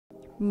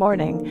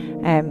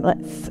Morning.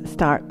 Let's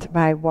start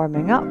by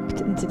warming up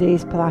in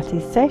today's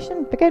Pilates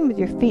session. Begin with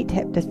your feet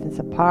hip distance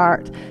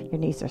apart, your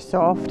knees are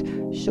soft,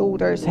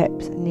 shoulders,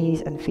 hips,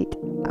 knees and feet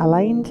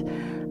aligned,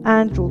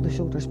 and roll the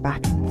shoulders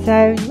back and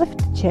down, lift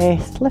the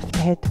chest, lift the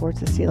head towards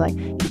the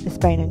ceiling, keep the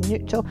spine in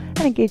neutral and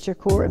engage your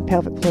core and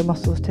pelvic floor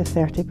muscles to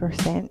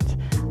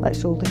 30%.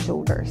 Let's roll the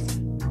shoulders.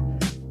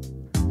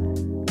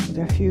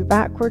 Do a few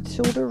backwards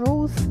shoulder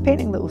rolls,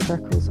 painting little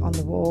circles on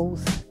the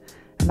walls.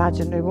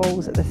 Imaginary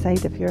walls at the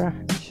side of your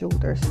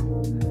shoulders.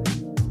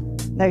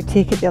 Now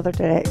take it the other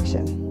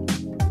direction.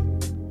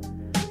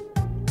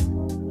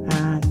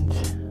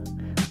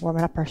 And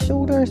warming up our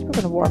shoulders, we're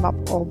going to warm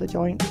up all the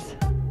joints.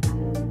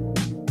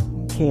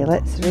 Okay,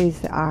 let's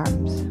raise the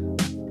arms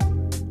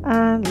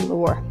and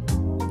lower.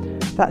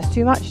 If that's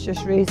too much,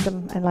 just raise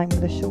them in line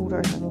with the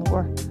shoulders and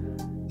lower.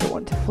 Don't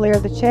want to flare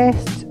the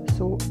chest,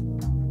 so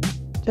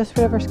just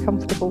wherever's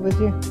comfortable with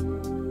you.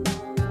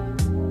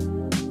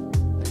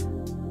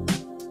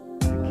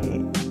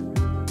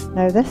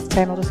 Now this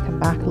time I'll just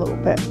come back a little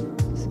bit.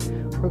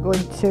 We're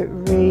going to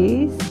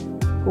raise,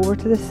 over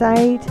to the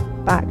side,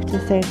 back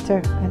to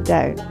centre and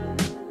down.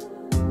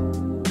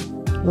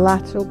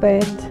 Lateral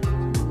bend,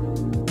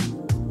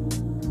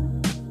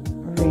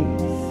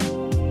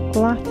 raise,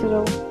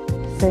 lateral,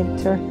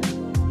 centre,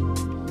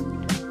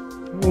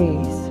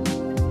 raise,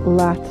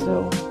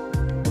 lateral,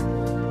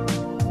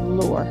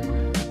 lower.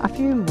 A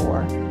few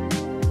more.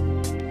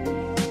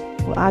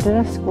 We'll add in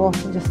a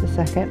squat in just a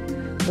second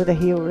with a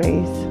heel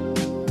raise.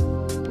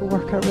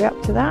 Work our way up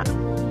to that.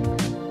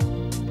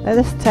 Now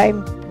this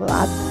time we'll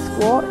add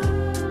squat,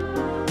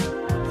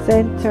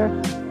 centre,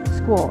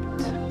 squat,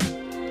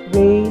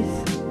 raise,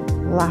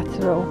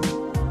 lateral,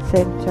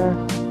 centre,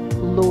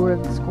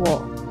 lowering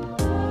squat.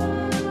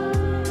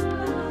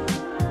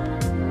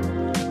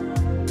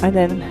 And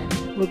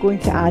then we're going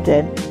to add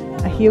in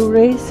a heel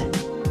raise.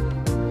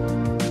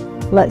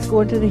 Let's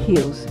go into the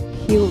heels.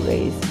 Heel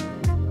raise.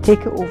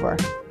 Take it over.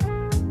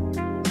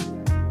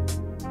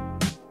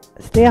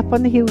 Stay up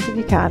on the heels if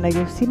you can. Now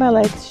you'll see my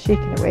legs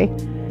shaking away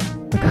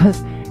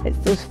because it's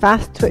those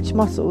fast twitch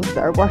muscles that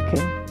are working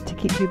to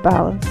keep you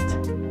balanced.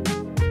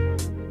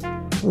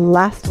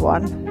 Last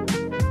one.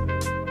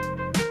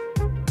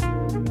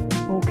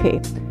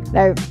 Okay,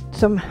 now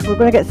we're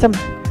going to get some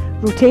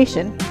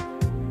rotation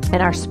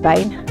in our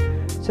spine.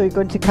 So you're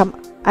going to come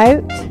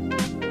out,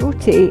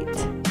 rotate,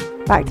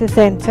 back to the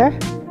centre.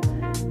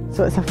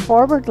 So it's a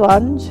forward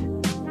lunge,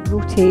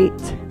 rotate,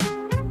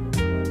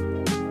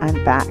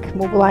 and back,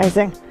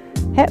 mobilising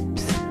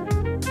hips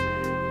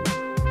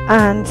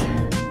and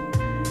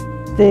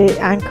the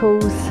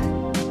ankles,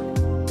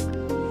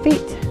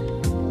 feet.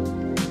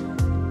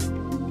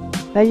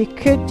 Now you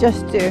could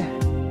just do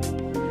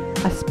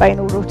a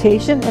spinal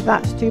rotation if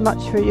that's too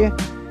much for you.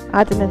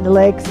 Adding in the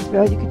legs as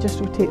well, you could just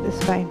rotate the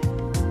spine.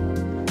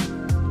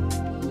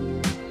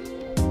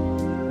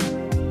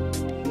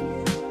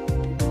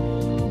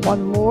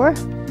 One more.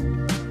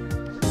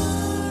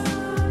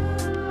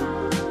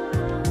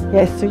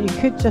 Yes, so you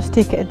could just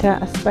take it into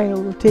a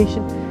spinal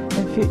rotation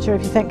in future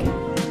if you think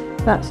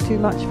that's too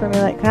much for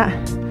me like that.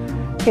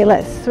 Okay,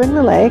 let's swing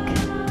the leg.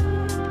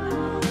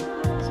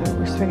 So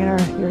we're swinging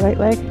your right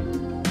leg.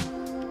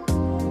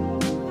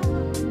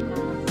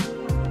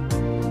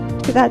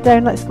 Put that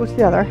down, let's go to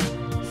the other.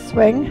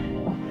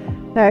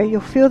 Swing. Now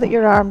you'll feel that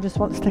your arm just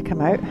wants to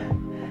come out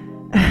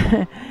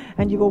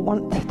and you will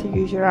want to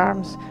use your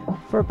arms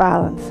for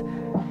balance.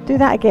 Do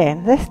that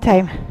again. This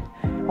time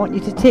I want you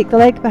to take the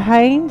leg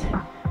behind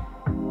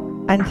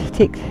and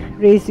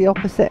raise the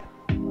opposite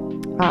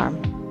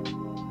arm.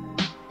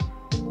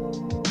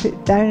 Put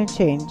it down and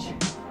change.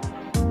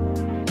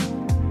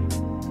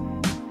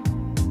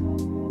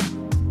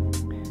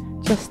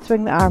 Just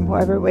swing the arm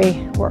whatever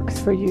way works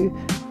for you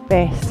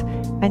best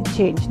and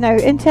change. Now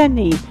into a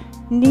knee.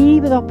 Knee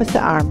with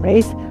opposite arm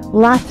raise.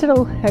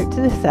 Lateral out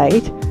to the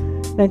side.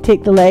 Then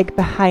take the leg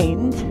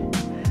behind.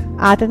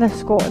 Add in a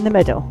squat in the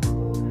middle.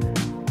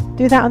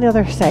 Do that on the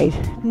other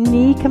side.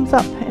 Knee comes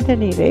up into a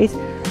knee raise.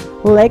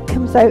 Leg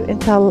comes out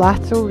into a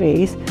lateral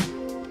raise,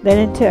 then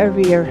into a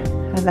rear,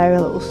 and now a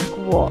little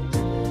squat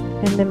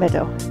in the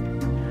middle.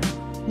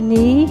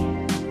 Knee,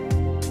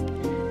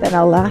 then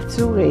a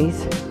lateral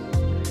raise,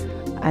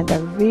 and a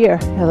rear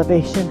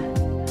elevation,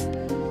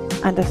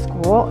 and a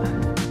squat.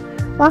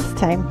 Last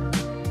time,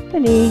 the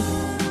knee,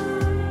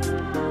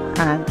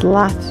 and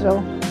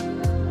lateral,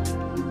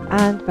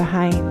 and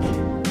behind,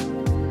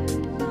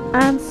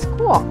 and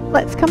squat.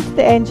 Let's come to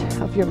the edge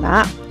of your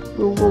mat.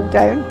 We'll roll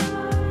down.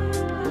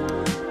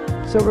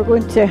 So we're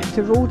going to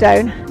roll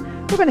down.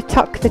 We're going to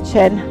tuck the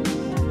chin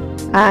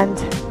and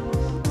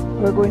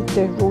we're going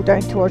to roll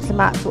down towards the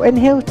mat. So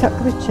inhale, tuck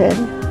the chin,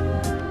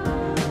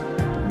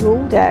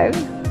 roll down,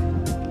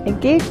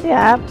 engage the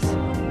abs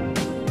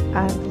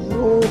and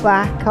roll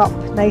back up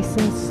nice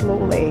and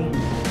slowly.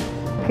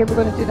 Okay, we're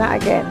going to do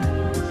that again.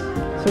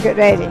 So get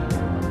ready.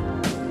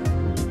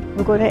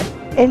 We're going to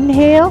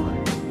inhale,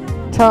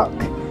 tuck,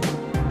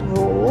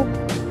 roll.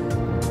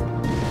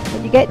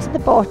 When you get to the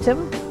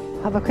bottom,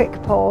 have a quick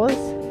pause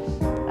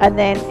And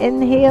then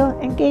inhale,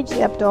 engage the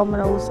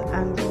abdominals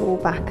and roll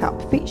back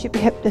up. Feet should be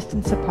hip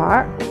distance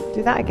apart.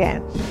 Do that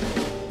again.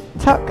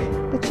 Tuck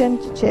the chin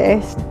to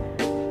chest,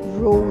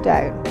 roll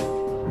down.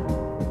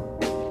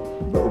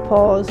 Little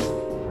pause.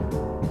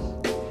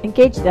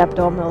 Engage the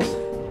abdominals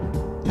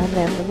and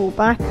then roll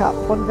back up,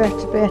 one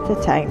vertebrae at a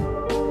time.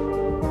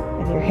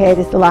 And your head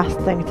is the last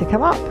thing to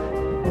come up.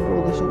 And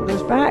roll the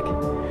shoulders back.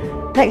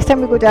 Next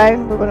time we go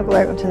down, we're going to go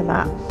out onto the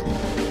mat.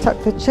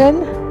 Tuck the chin,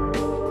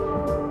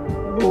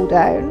 roll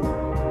down,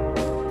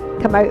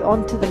 come out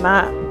onto the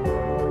mat,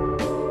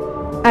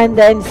 and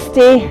then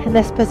stay in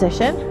this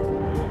position,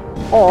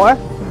 or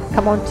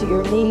come onto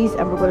your knees,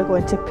 and we're going to go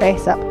into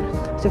press up.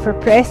 So for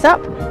press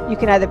up, you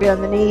can either be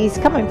on the knees,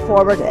 coming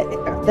forward,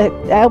 the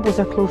elbows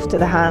are close to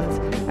the hands,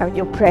 and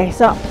you'll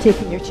press up,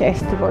 taking your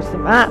chest towards the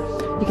mat.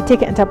 You can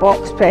take it into a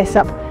box press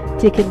up,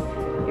 taking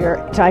your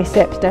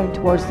triceps down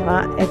towards the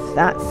mat if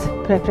that's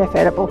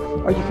preferable,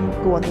 or you can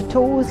go on the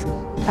toes,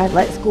 and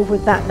let's go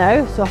with that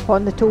now. So up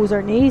on the toes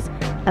or knees,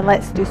 and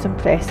let's do some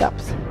press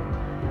ups.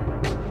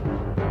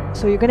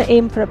 So you're going to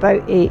aim for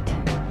about 8.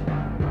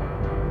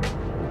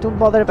 Don't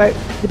bother about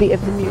the beat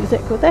of the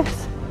music with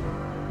this,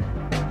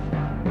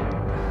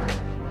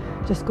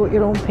 just go at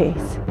your own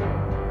pace.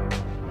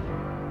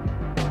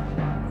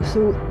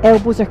 So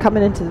elbows are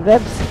coming into the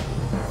ribs.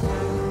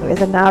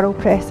 There's a narrow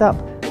press up.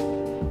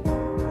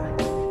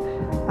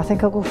 I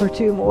think I'll go for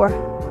 2 more.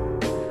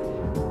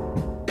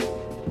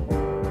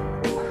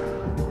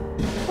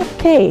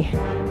 Okay,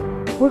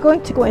 we're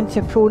going to go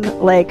into prone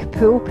leg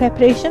pull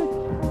preparation.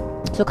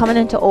 So coming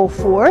into all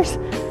fours,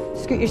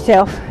 scoot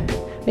yourself,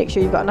 make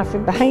sure you've got enough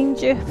room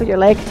behind you for your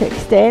leg to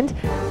extend.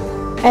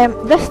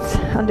 Wrists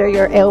under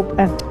your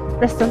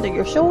wrists under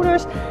your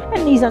shoulders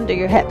and knees under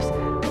your hips.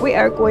 We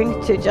are going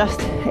to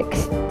just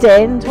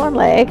extend one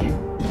leg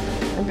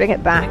and bring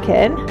it back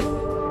in.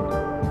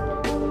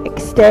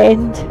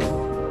 Extend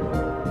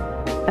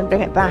and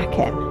bring it back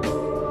in.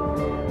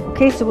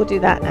 Okay, so we'll do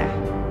that now.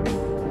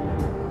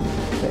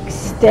 So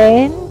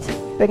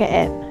extend, bring it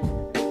in.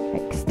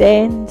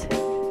 Extend,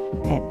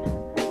 in.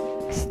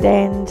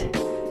 Extend.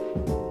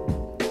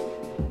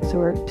 So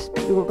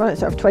we're going at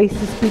sort of twice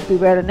the speed we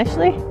were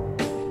initially.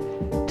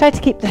 Try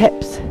to keep the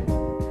hips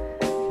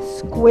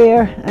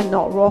square and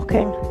not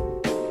rocking.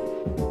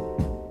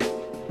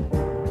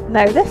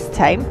 Now this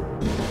time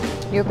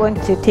you're going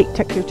to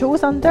tuck your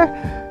toes under,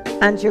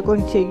 and you're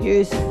going to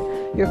use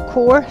your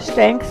core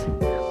strength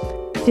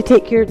to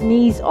take your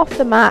knees off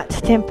the mat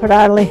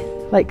temporarily,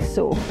 like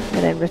so,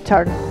 and then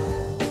return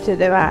to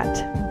the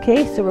mat.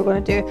 Okay, so we're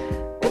going to do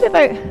maybe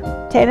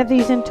about 10 of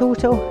these in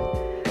total.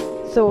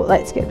 So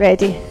let's get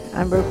ready,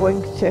 and we're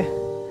going to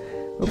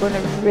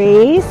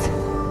raise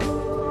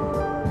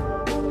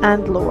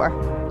and lower.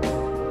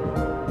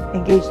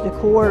 Engage the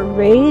core,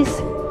 raise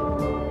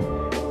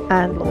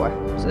and lower.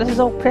 So this is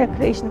all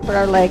preparation for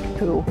our leg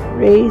pull.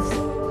 Raise.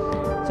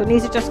 So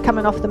knees are just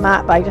coming off the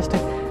mat by just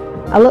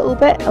a little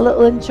bit, a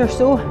little inch or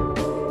so,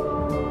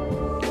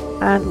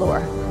 and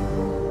lower.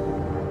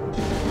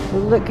 So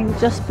looking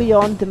just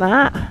beyond the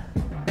mat.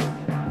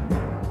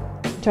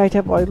 Try to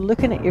avoid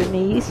looking at your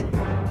knees.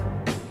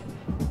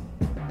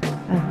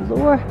 And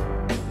lower.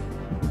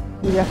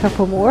 Maybe a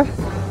couple more.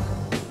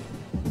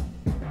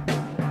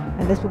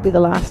 And this will be the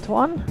last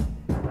one.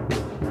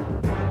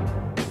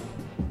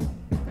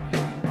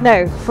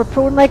 Now, for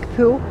prone leg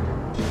pull,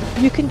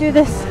 you can do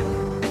this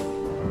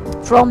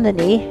from the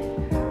knee,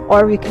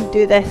 or we can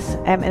do this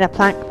in a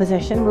plank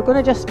position. We're going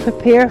to just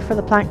prepare for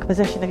the plank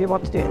position if you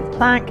want to do it in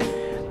plank.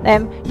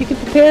 You can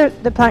prepare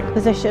the plank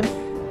position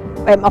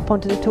up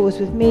onto the toes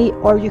with me,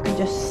 or you can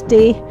just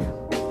stay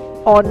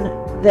on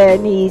the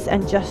knees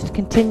and just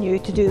continue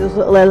to do those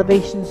little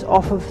elevations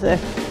off of the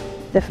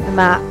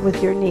mat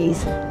with your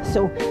knees.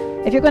 So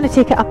if you're going to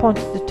take it up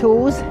onto the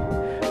toes,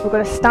 we're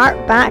going to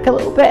start back a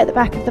little bit at the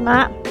back of the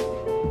mat,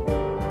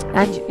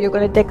 and you're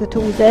going to dig the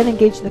toes in,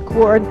 engage the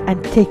core,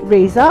 and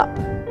raise up,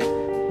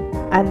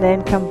 and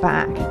then come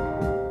back.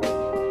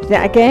 Do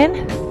that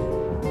again.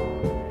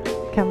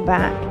 Come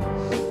back.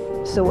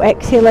 So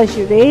exhale as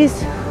you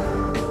raise,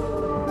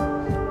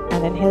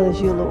 and inhale as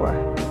you lower.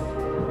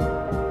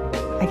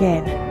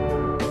 Again.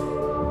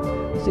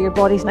 So your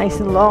body's nice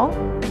and long.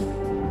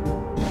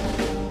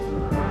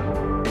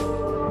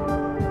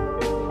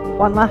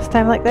 One last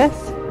time like this.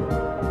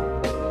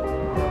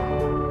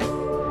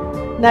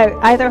 Now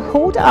either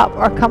hold it up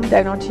or come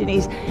down onto your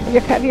knees.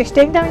 If you're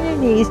staying down on your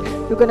knees,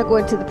 you're going to go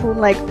into the prone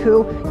leg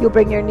pull. You'll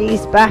bring your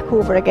knees back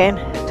over again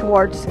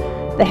towards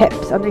the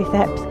hips, underneath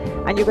the hips,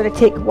 and you're going to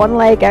take one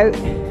leg out.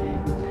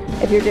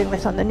 If you're doing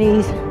this on the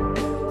knees,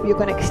 you're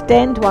going to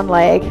extend one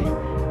leg,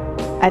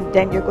 and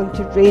then you're going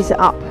to raise it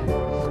up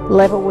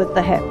level with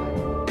the hip,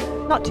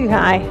 not too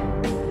high.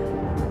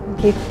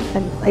 Okay,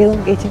 and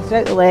elongating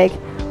throughout the leg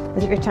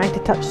as if you're trying to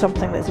touch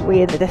something that's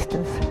way in the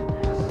distance.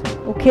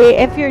 Okay,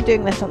 if you're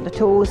doing this on the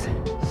toes,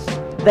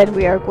 then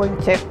we are going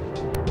to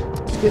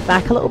scoot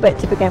back a little bit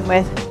to begin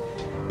with,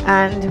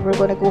 and we're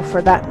going to go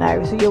for that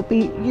now. So you'll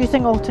be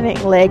using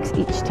alternating legs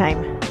each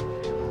time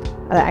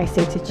that I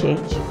say to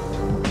change.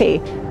 Okay,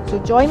 So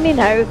join me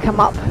now,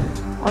 come up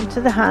onto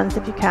the hands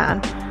if you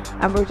can,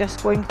 and we're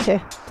just going to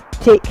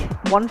take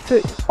one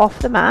foot off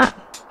the mat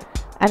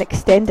and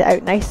extend it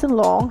out nice and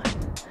long.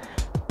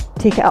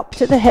 Take it up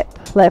to the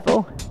hip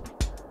level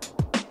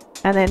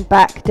and then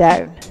back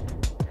down.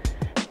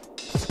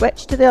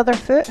 Switch to the other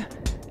foot,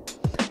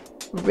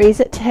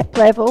 raise it to hip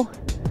level,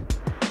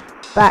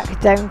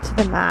 back down to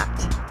the mat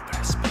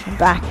and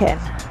back in.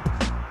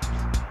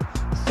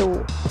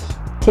 So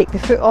take the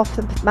foot off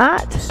the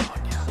mat,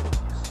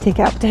 take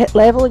it up to hip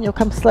level and you'll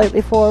come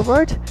slightly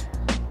forward.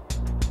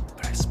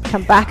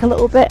 Come back a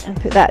little bit and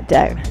put that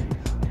down.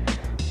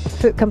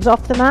 Foot comes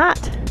off the mat,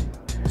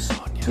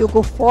 you'll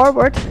go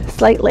forward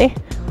slightly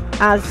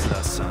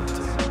as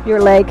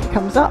your leg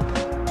comes up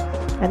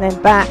and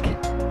then back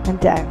and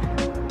down.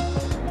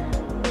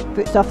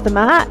 Foot's off the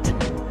mat,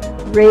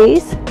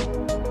 raise,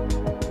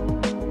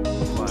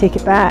 take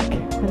it back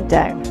and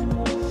down.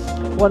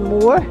 One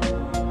more,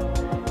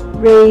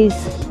 raise,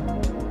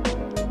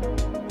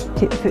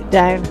 take the foot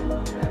down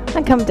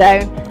and come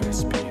down.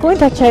 Go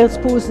into a child's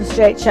pose and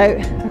stretch out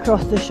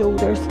across the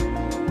shoulders.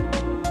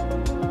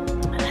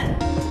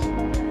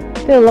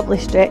 Feel a lovely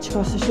stretch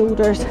across the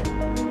shoulders,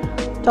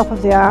 top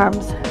of the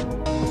arms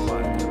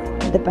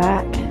and the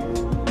back.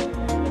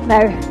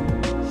 Now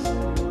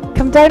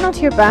come down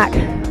onto your back,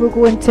 we'll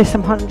go into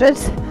some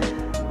hundreds.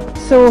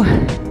 So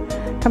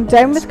come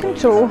down with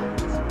control,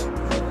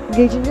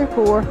 engaging your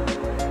core.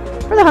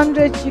 For the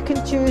hundreds you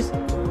can choose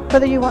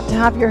whether you want to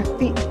have your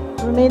feet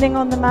remaining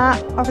on the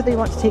mat or whether you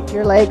want to take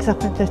your legs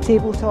up into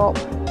tabletop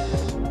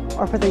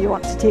or whether you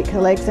want to take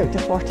the legs out to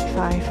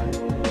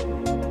 45.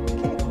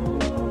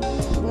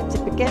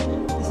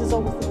 Begin. This is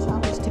always the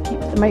challenge, to keep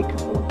the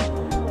microphone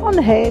on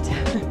the head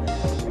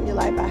when you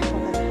lie back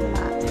on the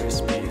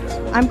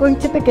mat. I'm going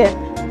to begin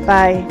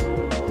by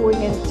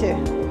going into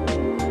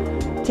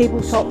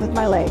tabletop with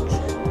my legs.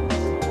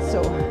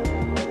 So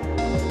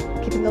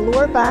keeping the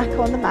lower back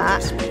on the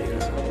mat,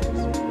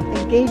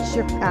 engage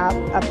your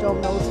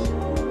abdominals,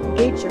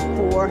 engage your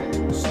core,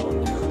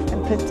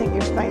 imprinting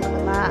your spine on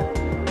the mat.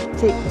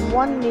 Take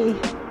one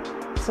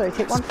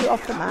foot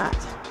off the mat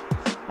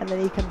and the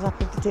knee comes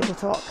up into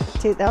tabletop.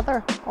 Take the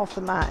other off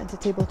the mat into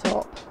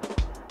tabletop.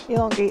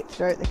 Elongate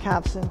throughout the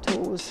calves and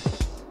toes.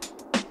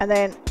 And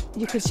then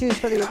you can choose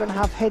whether you're going to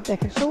have head,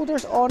 neck and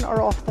shoulders on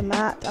or off the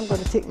mat. I'm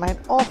going to take mine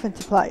off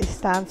into Pilates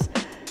stance,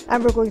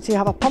 and we're going to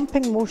have a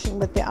pumping motion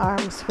with the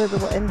arms where we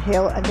will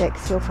inhale and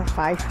exhale for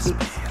 5 beats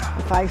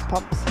and 5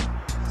 pumps.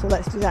 So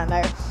let's do that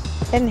now.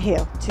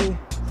 Inhale, 2,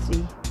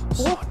 3,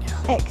 4.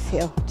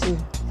 Exhale, 2,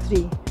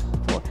 3,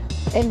 4.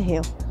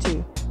 Inhale,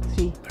 2,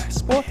 3,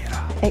 4.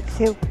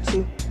 Exhale,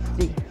 2,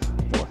 3,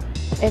 4.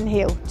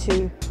 Inhale,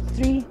 2,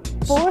 3,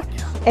 4.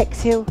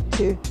 Exhale,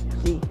 2,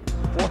 3,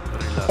 4.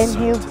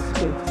 Inhale,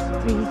 2,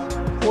 3,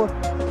 4.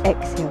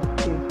 Exhale,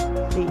 2,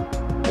 3,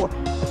 4.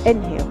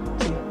 Inhale,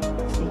 2,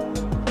 3,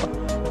 4.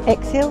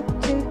 Exhale,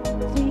 2,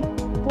 3,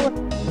 4.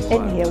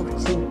 Inhale,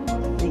 2,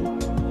 3,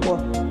 4.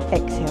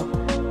 Exhale.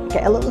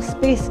 Get a little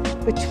space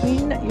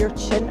between your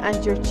chin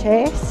and your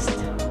chest,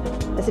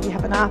 as if you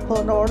have an apple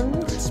and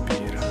orange.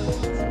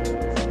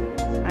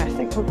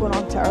 We're going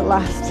on to our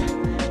last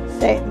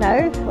set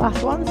now,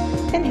 last ones.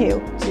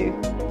 Inhale, 2,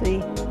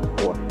 3,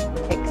 4.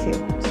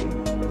 Exhale, 2,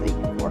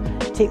 3, 4.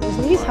 Take those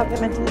knees, hug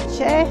them into the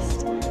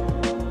chest.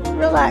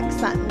 Relax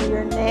that into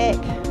your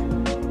neck.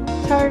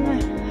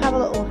 Turn, have a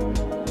little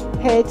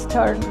head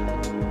turn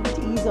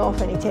to ease off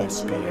any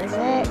tension in your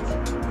neck.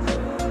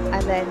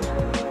 And then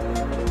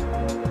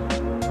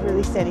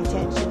release any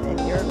tension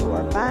in your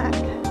lower back.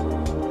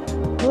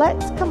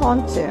 Let's come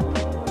on to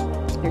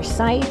your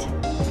side.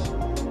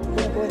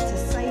 Go into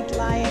side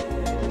lying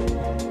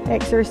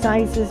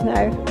exercises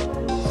now.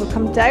 So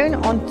come down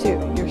onto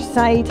your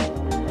side.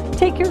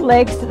 Take your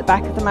legs to the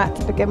back of the mat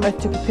to begin with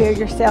to prepare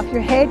yourself.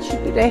 Your head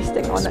should be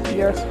resting on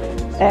your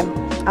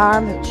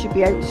arm. It should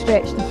be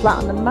outstretched and flat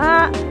on the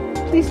mat.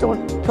 Please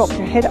don't prop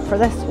your head up for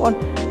this one.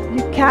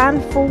 You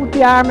can fold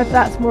the arm if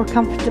that's more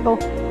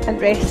comfortable and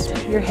rest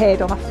your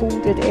head on a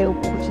folded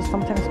elbow, which is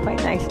sometimes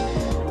quite nice.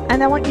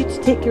 And I want you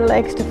to take your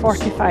legs to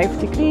 45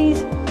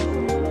 degrees.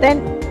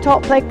 Then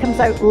top leg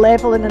comes out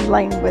level and in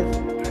line with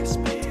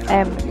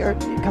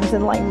it comes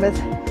in line with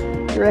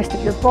the rest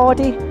of your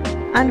body,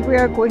 and we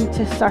are going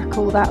to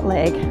circle that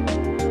leg.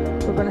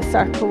 We're going to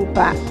circle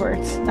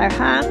backwards. Now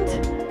hand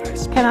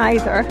can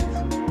either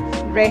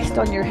rest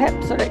on your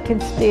hips or it can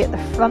stay at the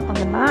front on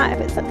the mat. If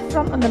it's at the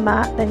front on the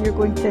mat, then you're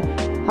going to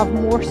have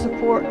more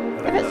support.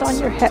 If it's on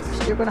your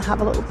hips, you're going to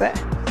have a little bit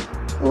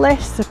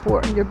less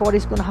support and your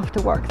body's going to have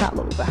to work that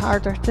little bit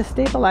harder to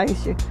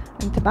stabilise you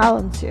and to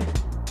balance you.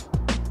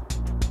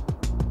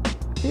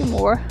 2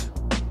 more.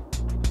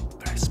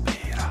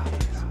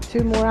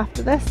 2 more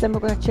after this, then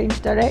we're going to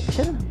change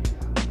direction.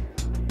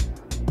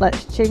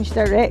 Let's change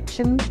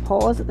direction,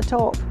 pause at the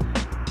top.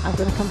 I'm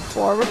going to come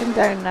forward and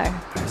down now.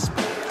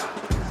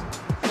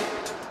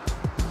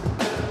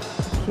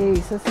 Okay,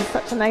 so this is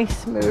such a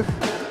nice move.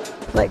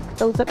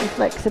 Builds up your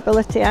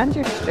flexibility and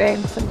your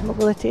strength and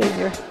mobility in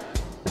your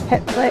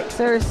hip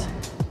flexors.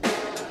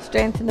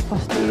 Strengthen the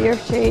posterior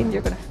chain.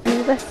 You're going to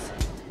feel this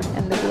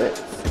in the glutes.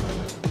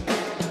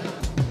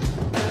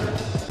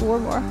 4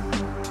 more.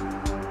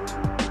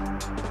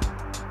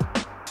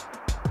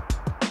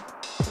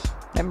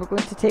 Then we're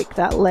going to take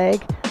that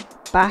leg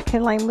back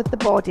in line with the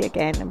body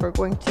again, and we're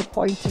going to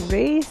point and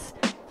raise,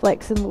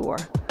 flex and lower,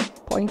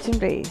 point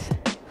and raise,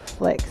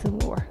 flex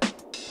and lower.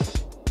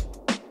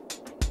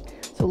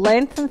 So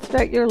lengthen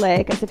throughout your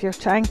leg as if you're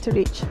trying to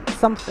reach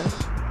something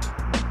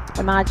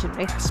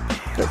imaginary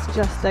that's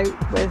just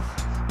out with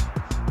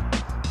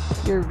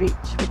your reach,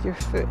 with your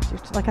foot. You're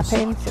like a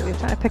pencil, you're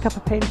trying to pick up a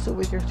pencil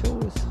with your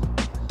toes.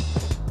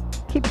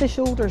 Keep the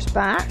shoulders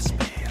back.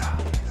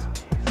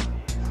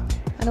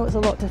 I know it's a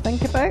lot to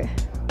think about.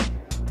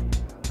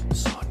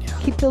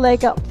 Keep the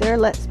leg up there,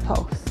 let's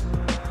pulse.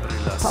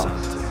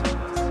 Pulse.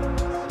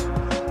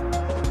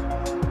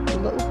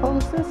 Little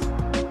pulses.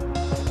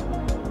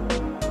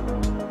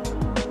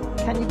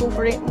 Can you go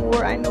for 8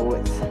 more? I know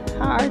it's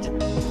hard.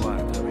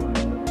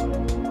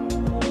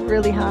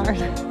 Really hard.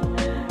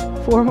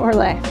 4 more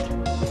left.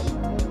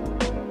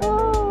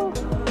 Oh,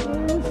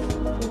 it's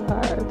so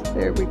hard.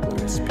 There we go.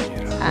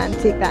 And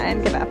take that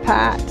in, give it a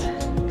pat.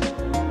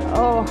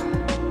 Oh.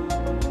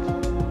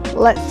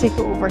 Let's take it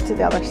over to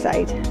the other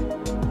side.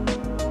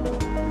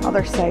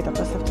 Other side, I'll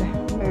just have to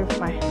move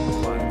my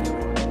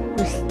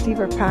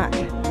receiver pack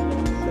so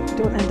I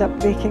don't end up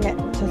breaking it,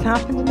 which has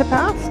happened in the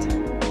past.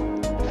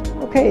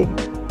 Okay,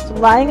 so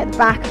lying at the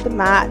back of the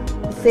mat,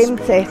 the same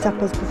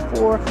setup as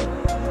before.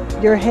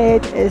 Your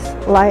head is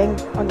lying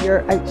on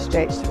your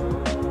outstretched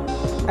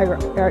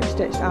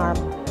arm.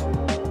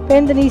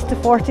 Bend the knees to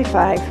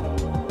 45.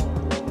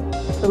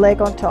 The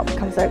leg on top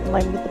comes out in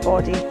line with the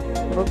body.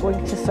 We're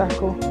going to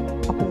circle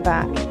up and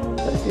back.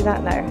 Let's do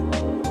that now.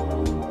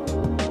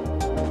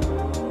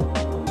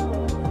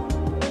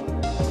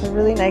 It's a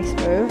really nice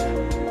move.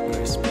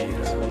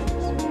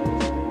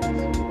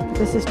 If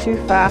this is too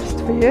fast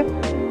for you,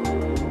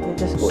 you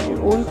just go at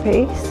your own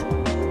pace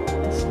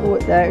and slow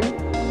it down.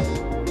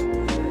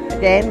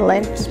 Again,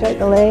 lengthen throughout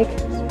the leg,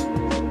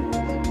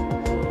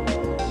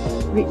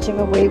 reaching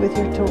away with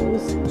your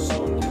toes.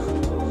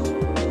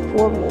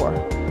 4 more,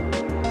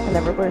 and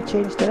then we're going to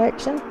change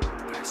direction.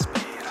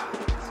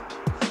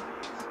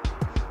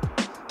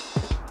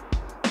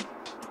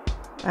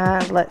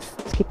 And let's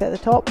keep it at the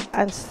top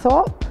and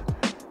stop.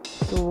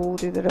 So we'll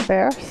do the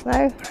reverse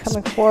now,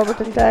 coming forward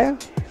and down.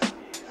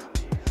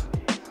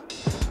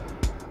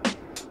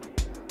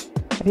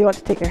 If you want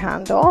to take your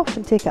hand off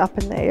and take it up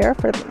in the air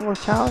for a bit more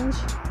challenge,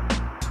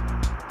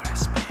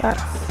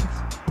 that's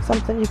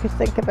something you could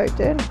think about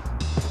doing.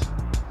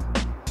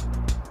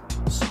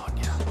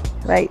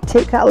 Right,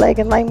 take that leg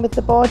in line with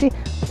the body,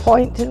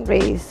 point and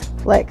raise,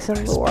 flex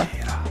and lower.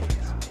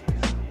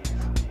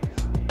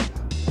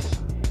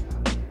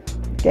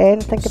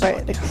 Again, think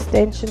about the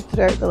extension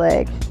throughout the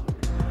leg,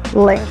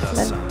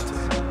 lengthening.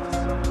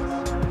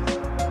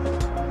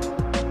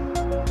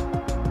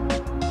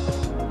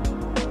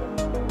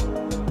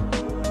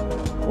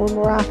 One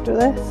more after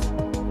this,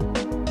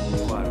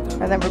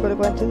 and then we're going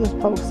to go into those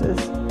pulses.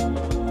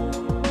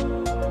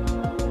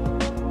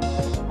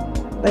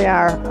 They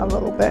are a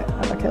little bit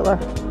of a killer.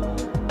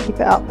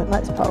 Keep it up and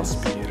let's pulse.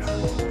 I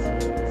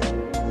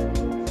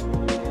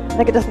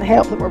think it doesn't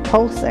help that we're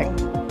pulsing,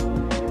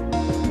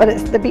 but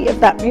it's the beat of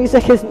that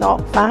music is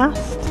not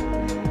fast,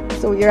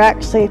 so you're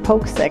actually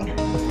pulsing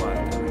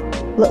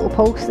little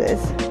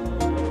pulses,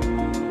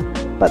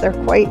 but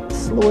they're quite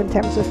slow in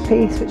terms of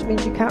pace, which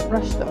means you can't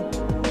rush them.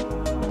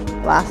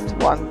 Last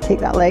one, take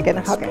that leg in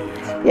and hug it.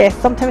 Yes,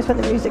 sometimes when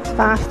the music's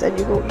fast and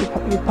you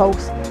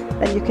pulse,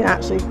 then you can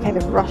actually kind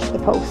of rush the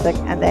pulsing,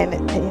 and then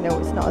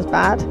it's not as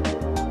bad.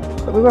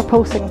 But we were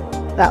pulsing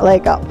that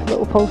leg up,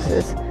 little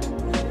pulses,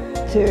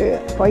 to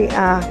quite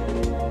a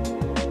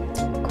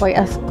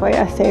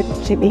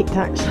sedentary beat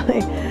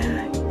actually.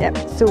 Yep.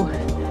 So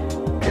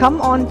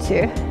come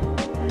onto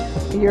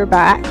your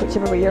back,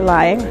 whichever way you're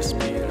lying.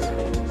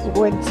 We're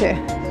going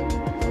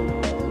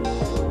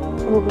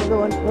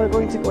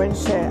to go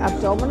into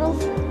abdominals.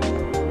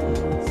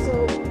 So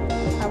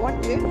I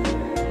want you to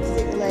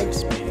take the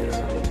legs. So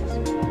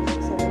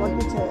I want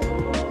you to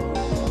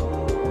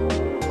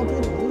hug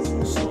the knees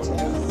into the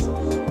chest.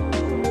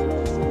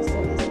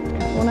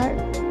 Careful now.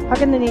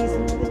 Hugging the knees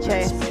into the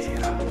chest.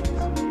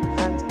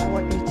 And I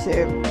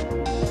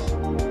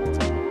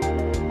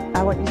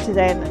want you to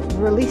then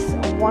release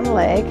one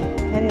leg,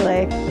 any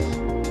leg,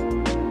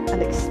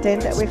 and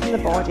extend it away from the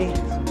body.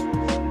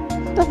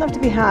 It doesn't have to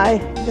be high,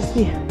 it can just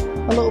be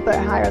a little bit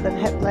higher than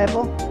hip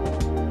level.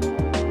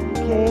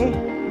 Okay,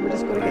 we're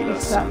just going to get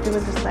used to that,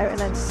 doing this now, and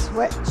then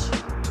switch.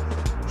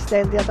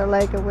 Extend the other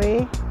leg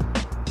away,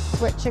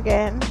 switch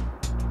again,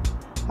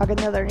 hugging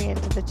the other knee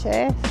into the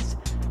chest,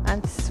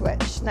 and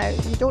switch. Now,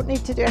 you don't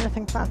need to do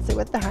anything fancy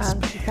with the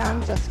hands, you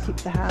can just keep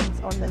the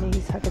hands on the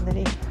knees, hugging the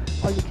knee,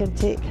 or you can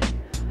take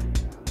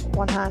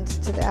one hand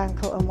to the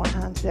ankle and one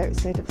hand to the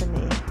outside of the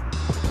knee.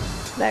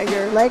 Now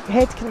your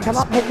head can come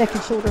up, head, neck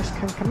and shoulders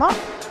can come up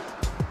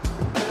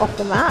off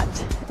the mat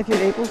if you're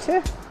able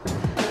to.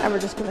 And we're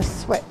just going to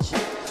switch,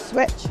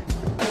 switch,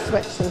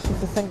 switch. So this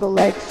is a single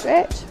leg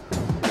stretch.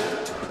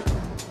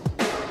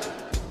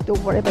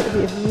 don't worry about the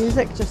way of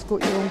music, just go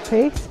at your own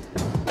pace.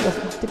 It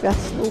doesn't have to be a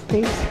slow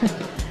pace.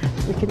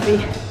 We can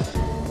be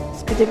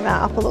speeding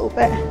that up a little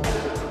bit.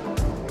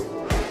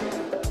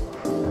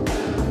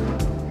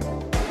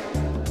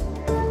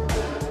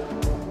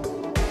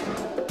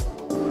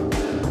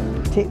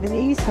 Take the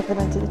knees, hug them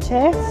into the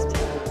chest.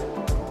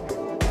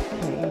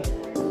 Okay.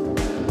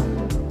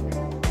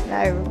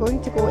 Now we're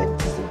going to go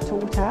into some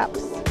toe taps.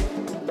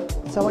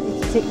 So I want you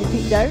to take your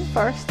feet down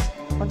first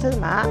onto the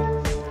mat.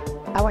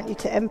 I want you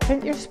to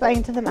imprint your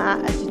spine to the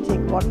mat as you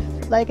take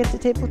one leg into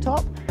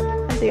tabletop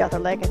and the other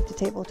leg into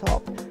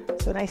tabletop.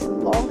 So nice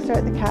and long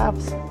throughout the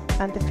calves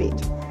and the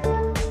feet.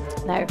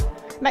 Now,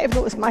 you might have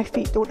noticed my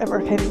feet don't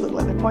ever kind of look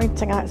like they're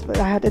pointing at us, but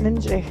I had an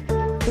injury,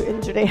 foot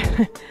injury,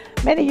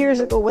 many years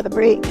ago with a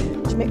break,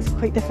 which makes it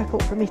quite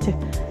difficult for me to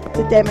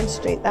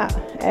demonstrate that.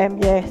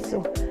 Kind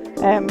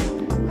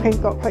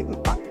of got quite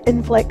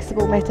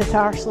inflexible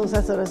metatarsals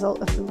as a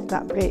result of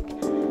that break.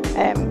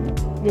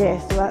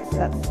 So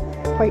that's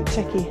quite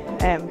tricky.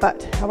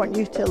 But I want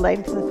you to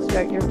lengthen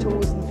throughout your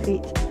toes and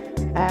feet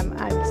and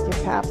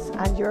your calves,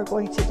 and you're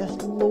going to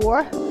just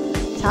lower,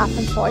 tap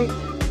and point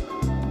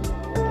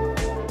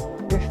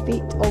your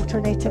feet,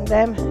 alternating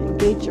them,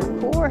 engage your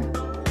core.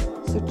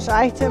 So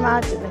try to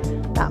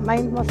imagine that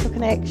mind-muscle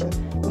connection.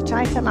 You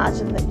try to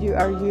imagine that you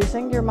are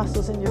using your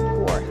muscles in your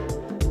core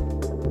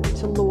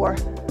to lower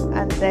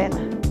and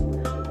then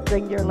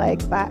bring your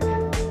leg back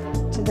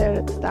to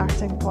their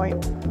starting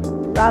point.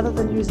 Rather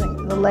than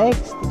using the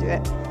legs to do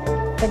it,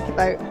 think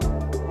about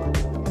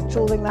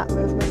controlling that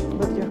movement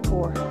with your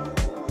core.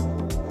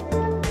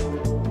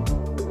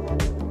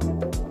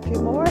 A few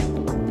more.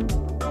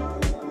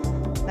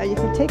 Now you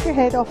can take your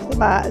head off the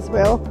mat as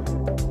well.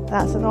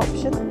 That's an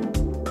option.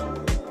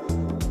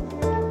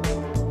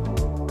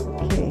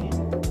 Okay.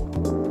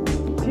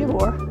 A few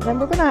more. Then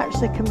we're going to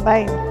actually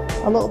combine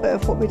a little bit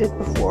of what we did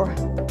before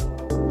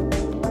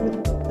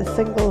with the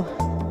single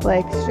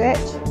leg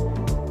stretch.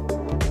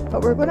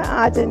 But we're going to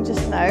add in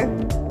just now,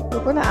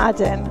 we're going to add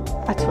in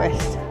a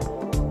twist.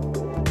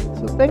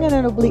 So bring in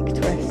an oblique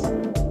twist.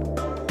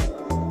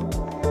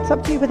 It's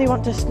up to you whether you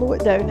want to slow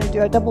it down and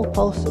do a double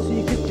pulse. So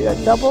you could do a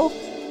double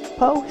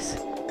pulse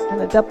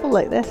and a double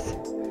like this,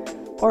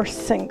 or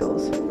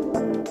singles.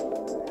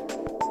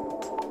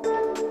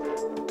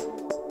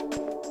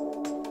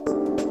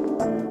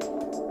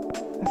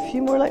 A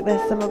few more like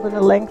this, and we're going to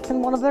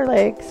lengthen one of their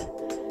legs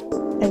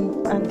and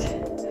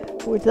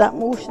go to that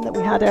motion that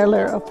we had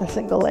earlier of the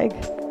single leg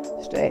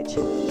stretch.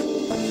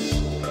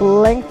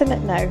 Lengthen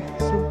it now.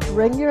 So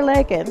bring your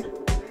leg in.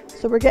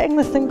 So we're getting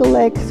the single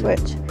leg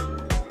switch,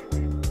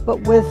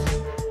 but with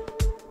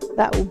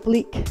that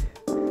oblique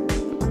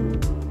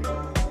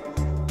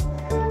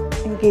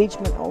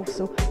engagement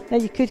also. Now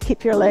you could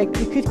keep your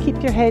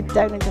head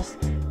down and just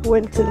go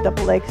into the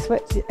double leg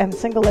switch and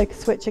single leg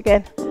switch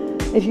again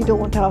if you don't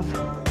want to have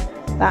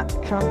that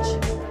crunch,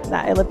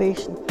 that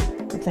elevation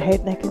of the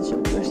head, neck and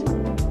shoulders.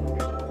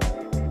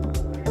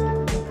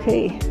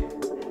 Okay,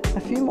 a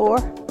few more.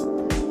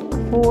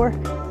 4,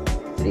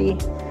 3,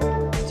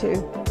 2,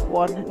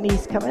 1.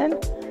 Knees come in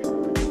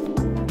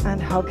and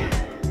hug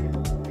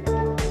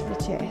the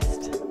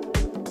chest.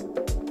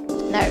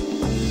 Now,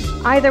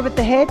 either with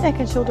the head, neck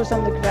and shoulders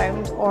on the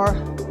ground or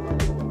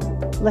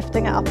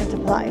lifting it up into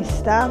Pilates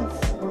stance,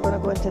 we're going to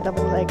go into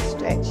double leg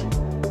stretch.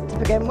 To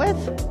begin with,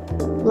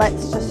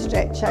 let's just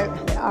stretch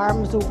out the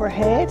arms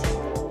overhead,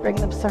 bring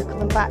them, circle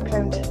them back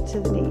round to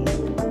the knees.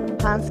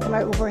 Hands come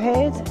out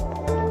overhead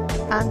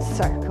and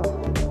circle.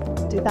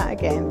 Do that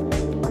again.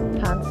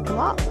 Hands come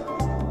up,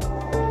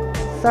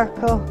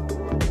 circle,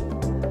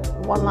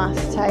 one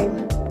last time,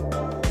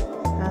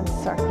 and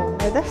circle.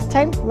 Now this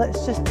time,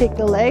 let's just take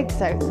the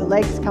legs out. The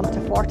legs come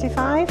to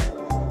 45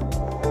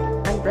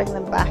 and bring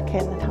them back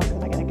in and hug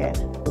them again.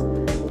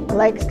 The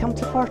legs come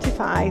to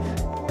 45,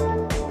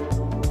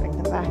 bring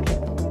them back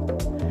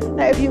in.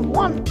 Now if you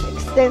want,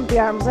 extend the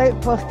arms out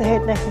whilst the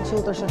head, neck and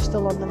shoulders are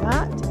still on the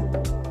mat,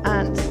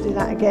 and do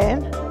that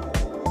again.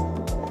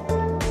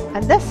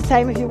 And this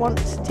time, if you want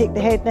to take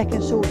the head, neck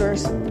and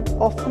shoulders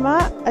off the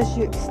mat as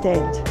you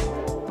extend,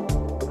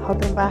 hug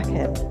them back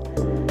in.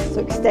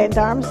 So extend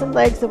arms and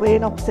legs away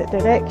in opposite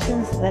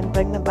directions, and then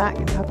bring them back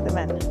and hug them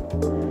in.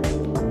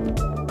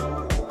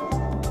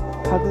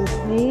 Hug those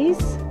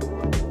knees.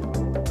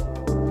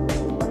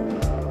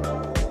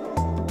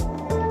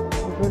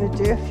 We're going to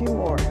do a few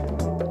more.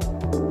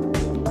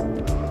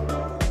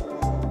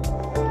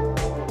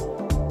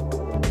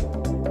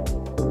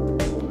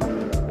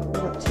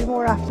 We've got 2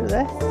 more after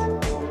this.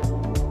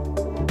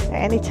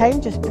 At any time,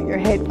 just put your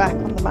head back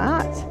on the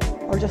mat,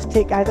 or just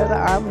take either the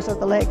arms or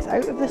the legs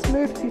out of this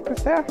move if you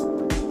prefer.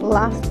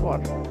 Last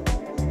one.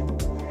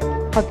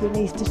 Hug your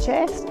knees to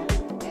chest,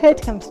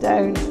 head comes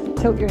down,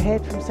 tilt your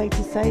head from side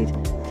to side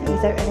to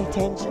ease out any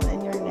tension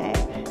in your neck.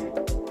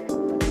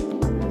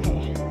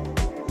 Okay.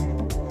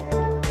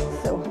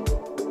 So,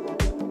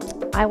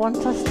 I want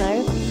us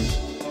now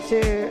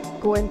to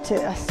go into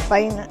a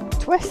spine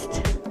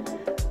twist.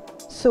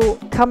 So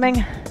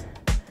coming,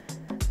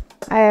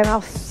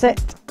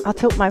 I'll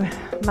tilt my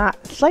mat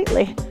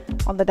slightly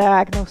on the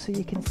diagonal so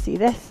you can see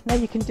this. Now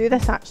you can do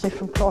this actually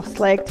from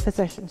cross-legged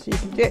position, so you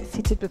can do it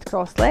seated with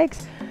cross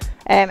legs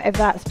if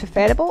that's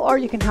preferable, or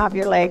you can have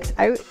your legs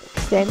out,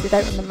 extended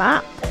out on the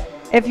mat.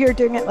 If you're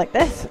doing it like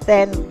this,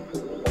 then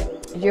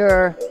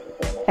your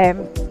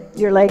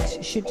legs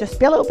should just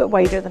be a little bit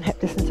wider than hip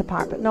distance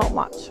apart, but not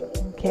much.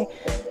 Okay,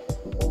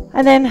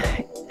 and then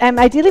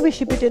ideally we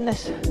should be doing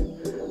this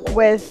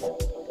with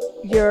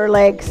your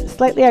legs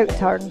slightly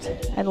outturned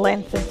and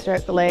lengthened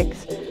throughout the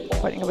legs,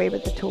 pointing away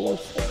with the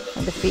toes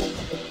and the feet.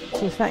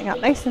 So you're sitting up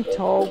nice and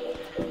tall.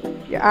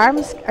 Your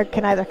arms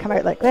can either come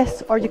out like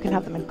this, or you can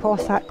have them in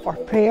Cossack or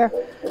prayer.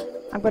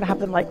 I'm going to have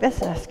them like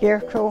this in a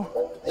scarecrow.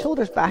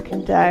 Shoulders back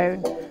and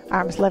down,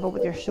 arms level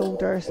with your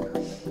shoulders.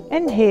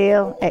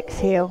 Inhale,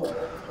 exhale,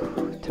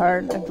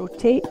 turn and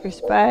rotate your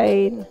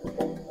spine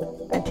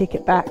and take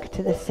it back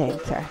to the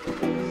centre.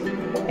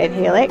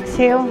 Inhale,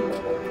 exhale,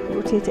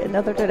 rotate it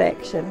another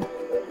direction,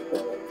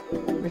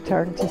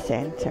 return to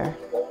centre.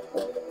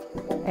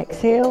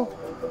 Exhale,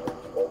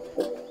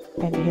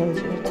 inhale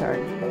as you return.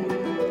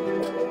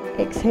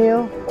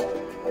 Exhale,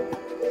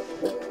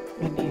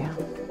 inhale.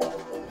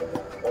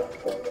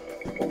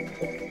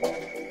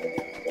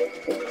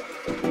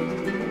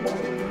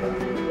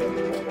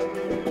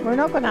 We're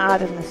not going to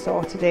add in the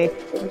saw today,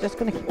 we're just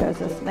going to keep it as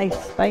this nice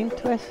spine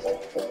twist.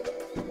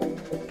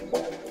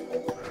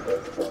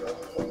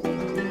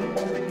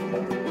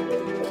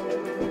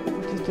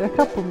 Just do a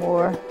couple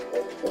more.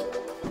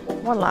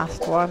 One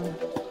last one.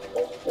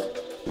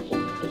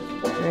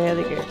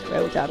 Really good,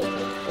 well done.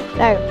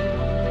 Now,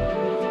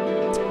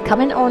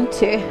 coming on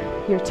to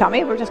your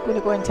tummy, we're just going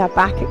to go into a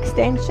back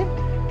extension.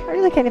 I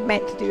really kind of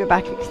meant to do a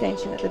back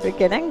extension at the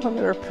beginning when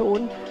we were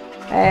prone,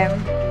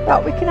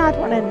 but we can add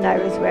one in now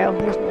as well,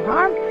 there's no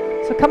harm.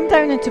 So come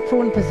down into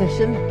prone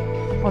position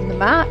on the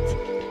mat,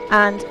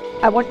 and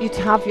I want you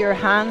to have your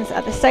hands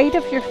at the side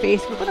of your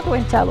face. We're going to go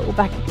into a little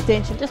back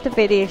extension, just a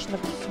variation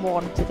of the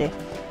swan today.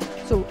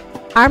 So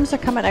arms are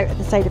coming out at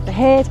the side of the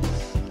head,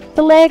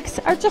 the legs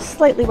are just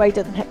slightly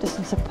wider than hip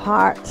distance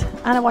apart,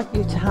 and I want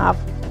you to have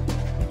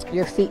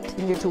your feet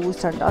and your toes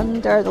turned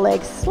under, the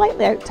legs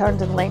slightly out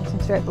turned and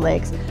lengthened throughout the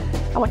legs.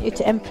 I want you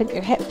to imprint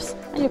your hips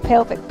and your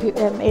pelvic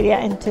area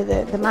into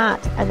the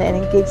mat, and then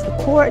engage the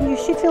core, and you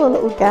should feel a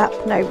little gap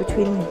now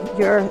between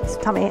your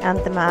tummy and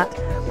the mat.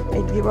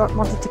 If you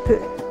wanted to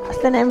put a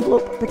thin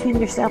envelope between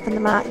yourself and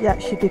the mat, that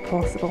should be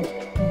possible.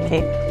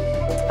 Okay,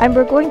 and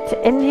we're going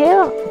to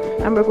inhale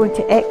and we're going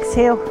to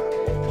exhale,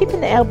 keeping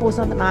the elbows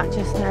on the mat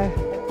just now,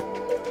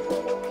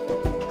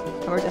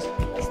 and we're just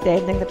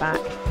extending the back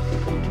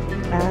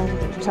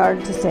and return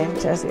to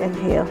centre as we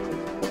inhale.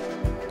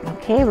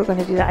 Okay, we're going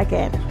to do that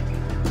again.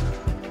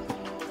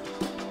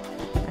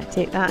 And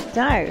take that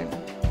down.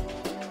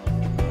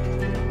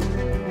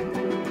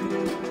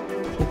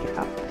 Take it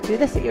up. Do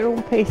this at your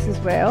own pace as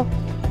well.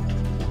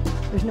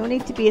 There's no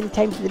need to be in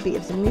time to the beat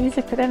of the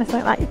music or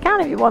anything like that. You can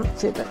if you want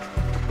to, but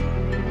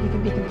you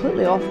can be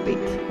completely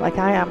offbeat, like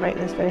I am right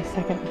this very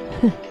second.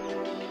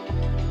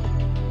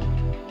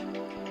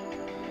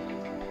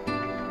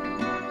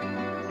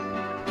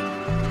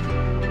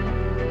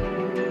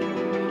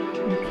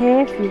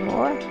 Okay, a few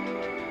more.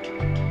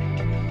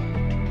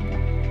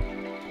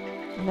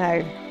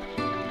 Now,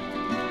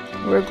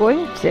 we're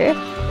going to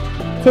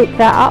take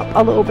that up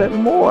a little bit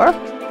more,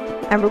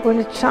 and we're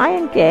going to try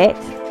and get,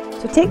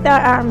 so take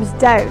that arms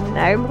down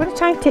now, and we're going to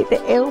try and take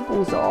the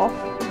elbows off,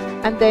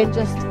 and then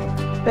just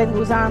bring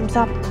those arms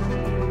up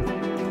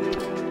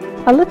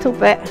a little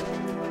bit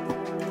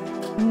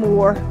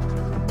more.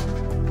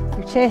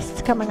 Your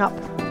chest's coming up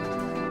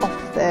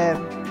off the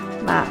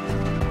mat,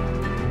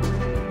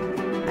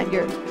 and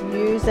you're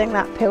using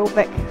that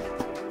pelvic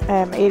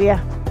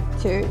area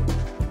to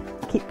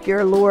keep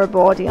your lower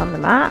body on the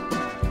mat.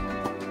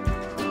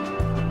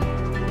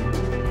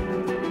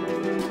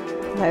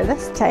 Now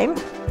this time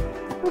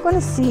we're going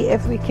to see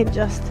if we can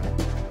just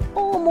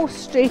almost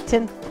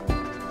straighten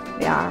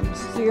the arms.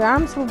 So your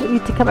arms will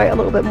need to come out a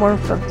little bit more in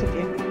front of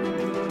you.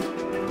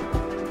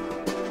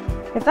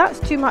 If that's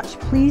too much,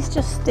 please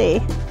just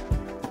stay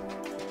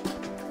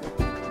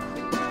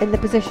in the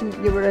position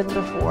you were in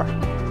before.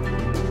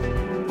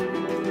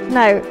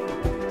 Now,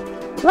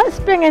 let's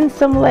bring in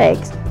some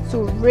legs.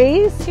 So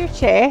raise your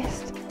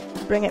chest,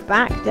 bring it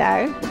back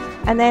down,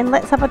 and then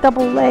let's have a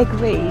double leg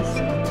raise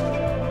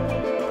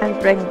and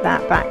bring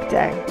that back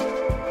down.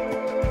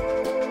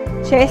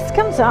 Chest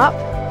comes up,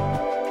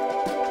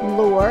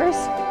 lowers,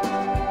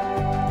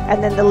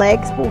 and then the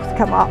legs both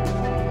come up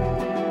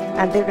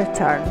and they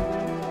return.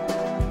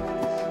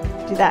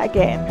 Do that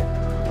again.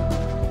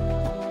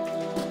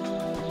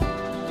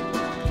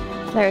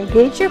 Now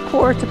engage your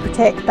core to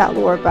protect that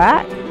lower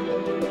back.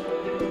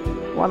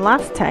 One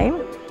last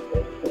time.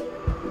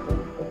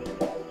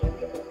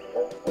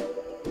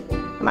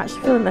 I'm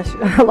actually feeling this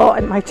a lot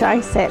in my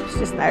triceps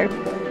just now,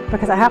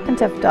 because I happen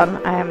to have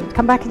done,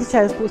 come back into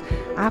child's pose,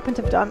 I happen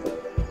to have done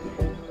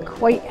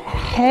quite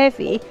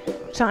heavy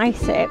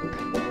tricep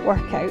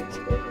workout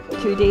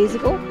 2 days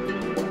ago,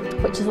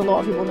 which is a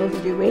lot of people know if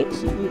you do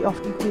weights, you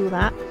often feel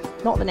that,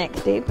 not the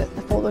next day, but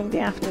the following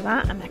day after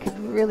that, and I could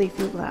really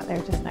feel that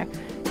there just now.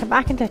 Come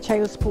back into a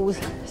child's pose,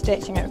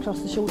 stretching out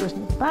across the shoulders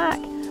and the back.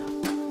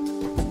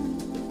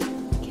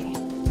 Okay.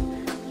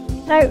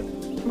 Now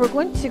we're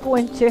going to go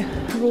into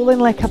rolling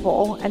like a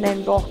ball and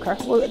then rocker.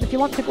 Well, if you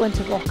want to go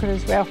into rocker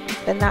as well,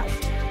 then that's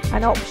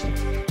an option.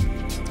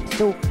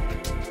 So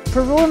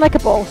for rolling like a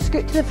ball,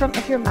 scoot to the front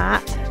of your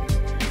mat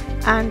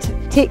and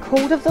take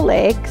hold of the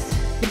legs,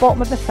 the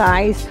bottom of the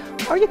thighs,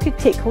 or you could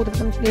take hold of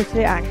them near to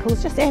the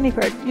ankles, just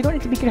anywhere. You don't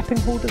need to be gripping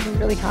hold of them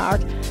really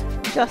hard,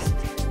 just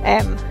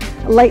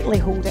lightly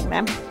holding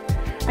them.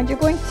 And you're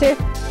going to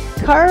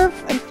curve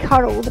and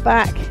curl the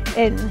back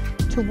in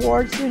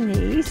towards your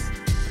knees,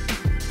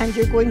 and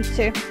you're going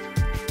to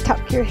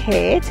tuck your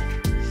head,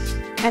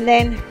 and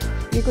then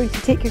you're going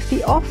to take your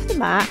feet off the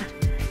mat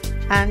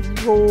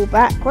and roll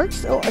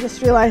backwards. Oh, I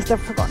just realised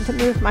I've forgotten to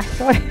move my,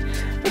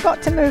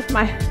 forgot to move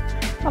my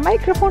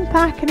microphone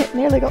pack, and it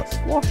nearly got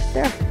squashed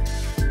there.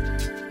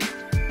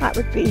 That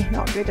would be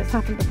not good. It's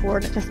happened before,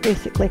 and it just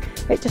basically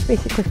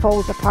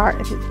falls apart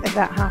if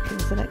that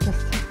happens, and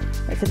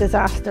it's a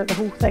disaster. The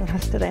whole thing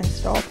has to then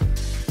stop.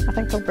 I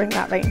think I'll bring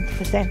that right into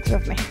the centre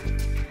of me.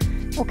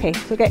 Okay,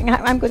 so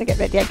I'm going to get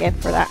ready again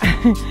for that.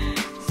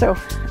 So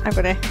I'm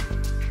going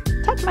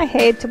to tuck my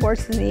head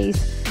towards the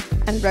knees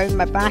and round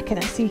my back in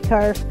a C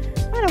curve,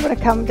 and I'm going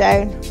to come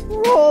down,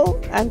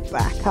 roll and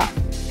back up.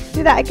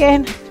 Do that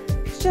again.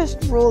 It's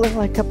just rolling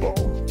like a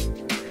ball.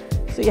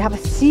 So you have a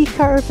C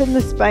curve in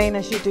the spine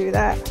as you do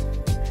that.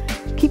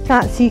 Keep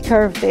that C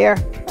curve there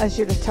as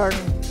you return.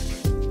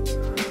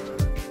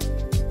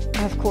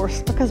 And of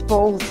course, because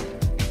balls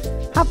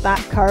have that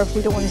curve,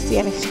 we don't want to see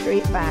any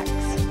straight backs.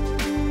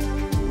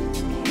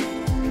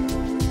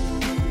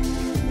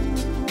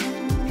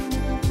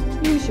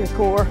 Use your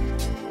core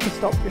to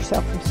stop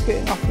yourself from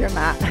scooting off your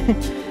mat.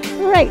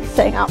 Right,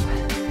 sitting up.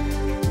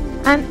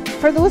 And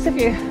for those of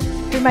you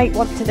who might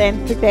want to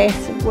then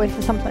progress and go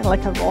into something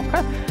like a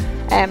rocker,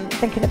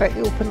 thinking about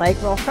the open leg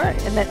rocker,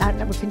 and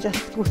then we can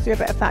just go through a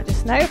bit of that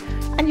just now,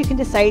 and you can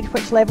decide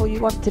which level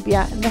you want to be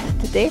at in this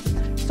today.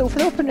 So for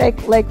the open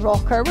leg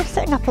rocker, we're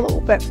sitting up a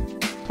little bit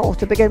tall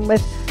to begin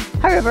with.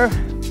 However,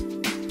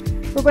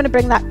 we're going to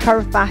bring that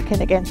curve back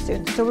in again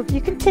soon. So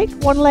you can take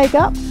one leg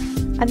up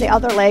and the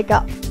other leg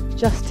up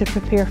just to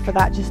prepare for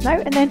that just now,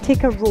 and then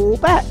take a roll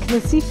back,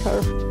 the C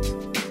curve.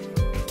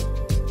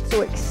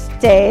 So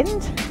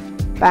extend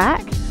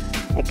back,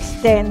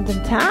 extend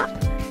and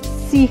tap,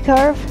 C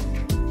curve,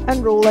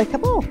 and roll like a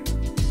ball.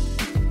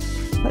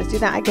 Let's do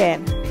that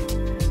again.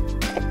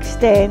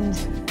 Extend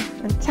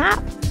and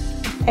tap,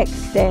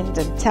 extend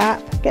and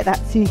tap, get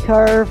that C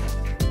curve,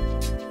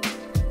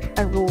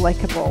 and roll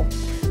like a ball.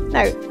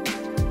 Now,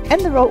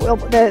 in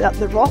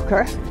the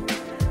rocker,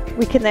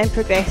 we can then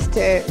progress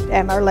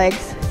to our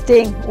legs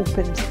staying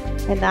opened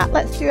in that.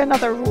 Let's do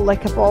another roll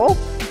like a ball,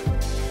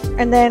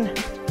 and then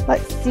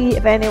let's see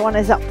if anyone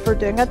is up for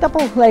doing a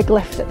double leg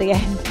lift at the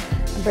end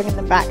and bringing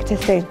them back to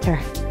centre.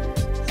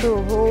 So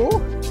roll,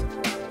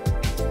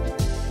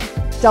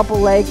 double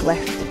leg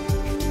lift,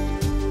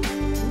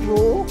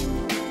 roll,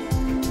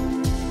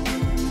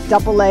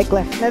 double leg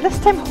lift. Now this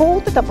time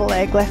hold the double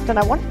leg lift, and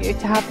I want you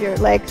to have your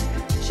legs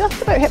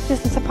just about hip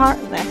distance apart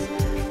in this,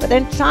 but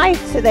then try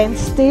to then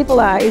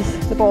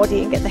stabilise the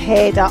body and get the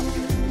head up,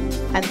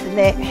 and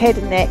the head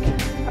and neck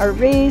are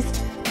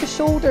raised, the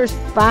shoulders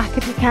back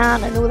if you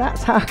can. I know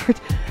that's hard.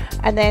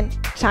 And then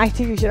try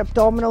to use your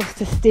abdominals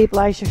to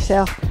stabilise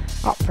yourself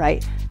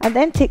upright. And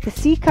then take the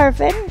C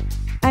curve in,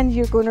 and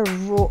you're going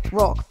to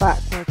rock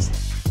backwards.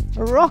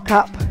 Rock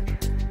up,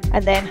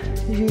 and then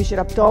use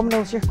your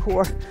abdominals, your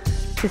core,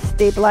 to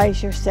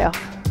stabilise yourself.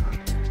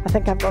 I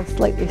think I've gone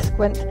slightly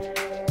squint.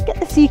 Get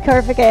the C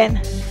curve again.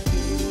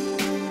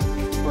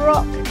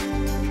 Rock.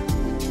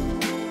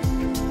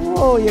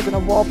 Whoa, you're going to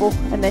wobble,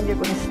 and then you're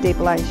going to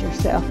stabilise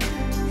yourself.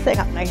 Sitting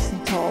up nice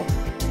and tall.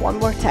 One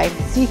more time.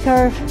 C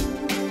curve.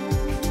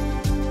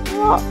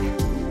 Rock.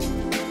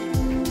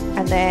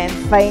 And then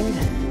find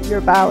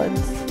your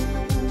balance,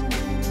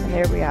 and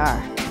there we are.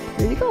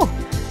 There you go.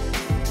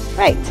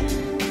 Right,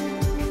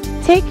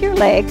 take your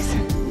legs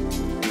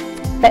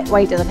a bit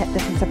wider than hip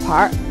distance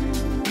apart.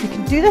 You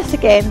can do this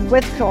again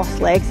with cross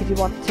legs if you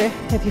want to,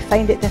 if you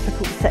find it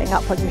difficult sitting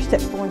up on your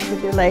sit bones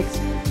with your legs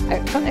out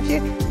in front of you.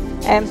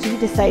 So you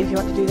decide if you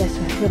want to do this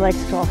with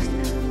legs crossed.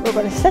 We're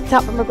going to sit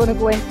up, and we're going to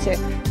go into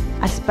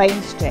a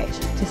spine stretch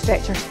to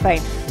stretch our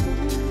spine.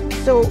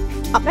 So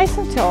up nice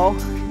and tall,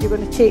 you're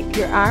going to take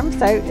your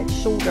arms out at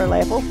shoulder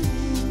level.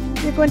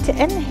 You're going to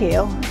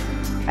inhale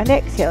and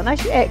exhale, and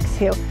as you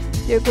exhale,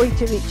 you're going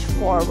to reach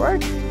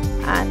forward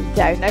and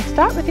down. Now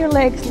start with your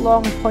legs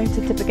long and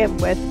pointed to begin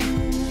with,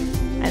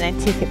 and then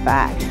take it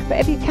back. But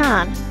if you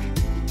can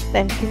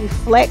you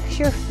flex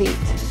your feet,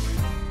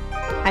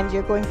 and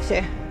you're going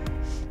to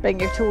bring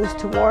your toes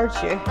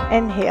towards you.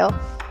 Inhale,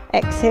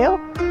 exhale,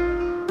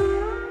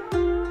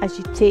 as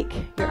you take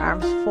your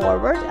arms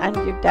forward and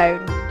you're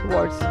down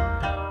towards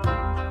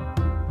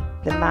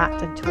the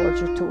mat and towards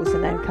your toes,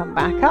 and then come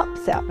back up,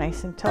 sit up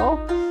nice and tall.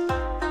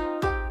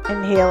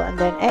 Inhale and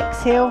then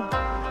exhale.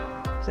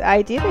 So the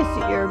idea is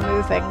that you're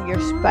moving your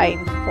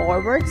spine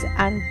forwards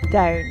and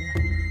down.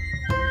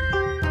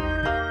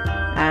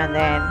 And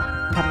then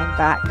coming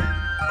back,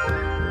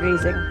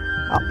 raising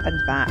up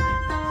and back.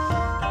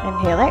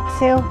 Inhale,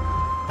 exhale.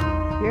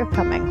 You're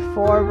coming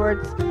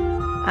forwards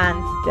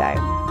and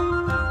down.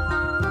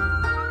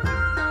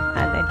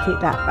 And then take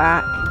that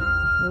back,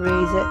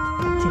 raise it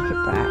and take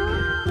it back.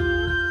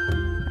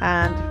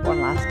 And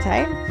one last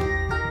time.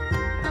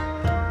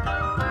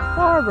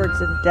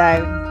 Forwards and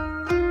down.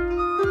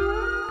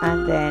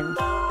 And then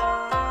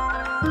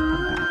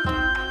come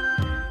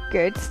back.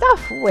 Good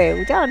stuff,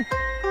 well done.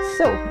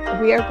 So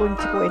we are going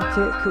to go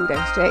into cool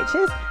down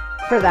stretches.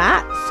 For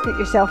that, scoot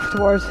yourself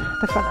towards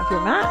the front of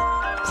your mat.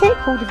 Take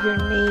hold of your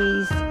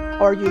knees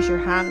or use your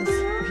hands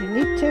if you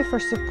need to for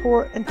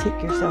support, and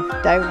take yourself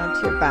down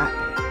onto your back.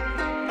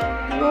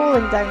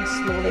 Rolling down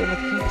slowly with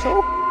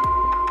control.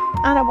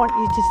 And I want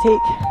you to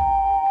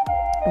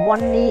take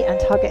one knee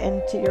and hug it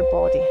into your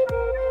body.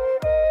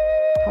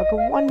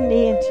 Hug one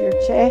knee into your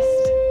chest.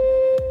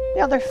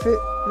 The other foot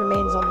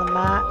remains on the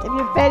mat. If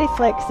you're very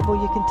flexible,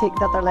 you can take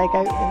the other leg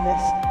out in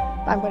this.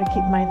 But I'm going to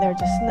keep mine there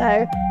just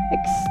now.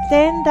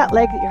 Extend that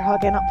leg that you're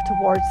hugging up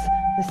towards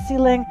the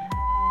ceiling.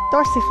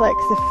 Dorsiflex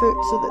the foot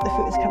so that the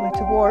foot is coming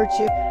towards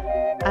you.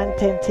 And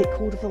then take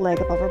hold of the leg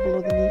above or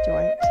below the knee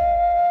joint.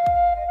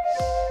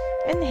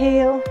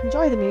 Inhale,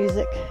 enjoy the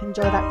music,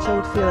 enjoy that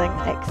chilled feeling.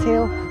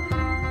 Exhale,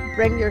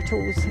 bring your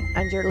toes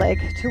and your leg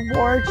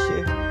towards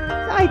you.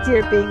 The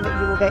idea being that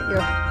you will get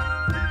your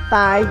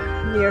thigh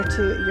near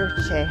to your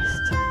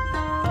chest,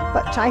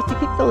 but try to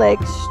keep the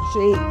legs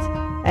straight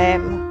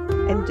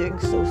in doing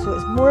so. So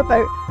it's more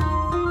about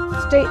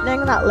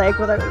straightening that leg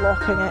without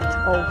locking it.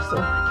 Also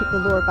keep the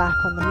lower back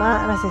on the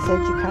mat, and as I said,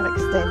 you can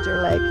extend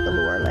your leg, the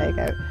lower leg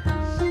out.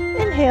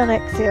 Inhale and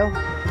exhale.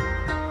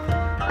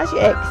 As you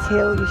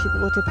exhale, you should be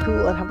able to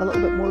pull and have a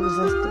little bit more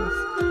resistance,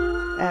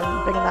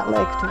 bringing that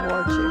leg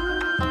towards you.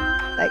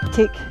 Like,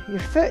 take your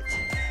foot,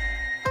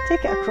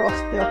 take it across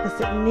the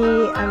opposite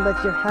knee, and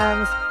with your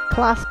hands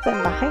clasp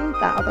them behind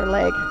that other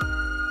leg,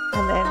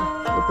 and then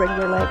you'll bring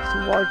your leg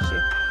towards you,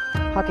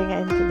 hugging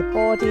it into the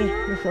body.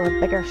 You'll feel a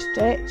bigger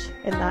stretch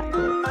in that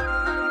glute.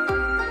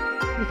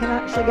 You can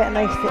actually get a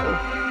nice little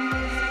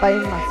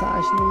spine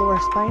massage in the lower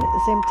spine at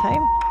the same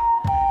time.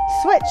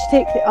 Switch,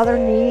 take the other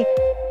knee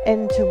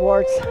in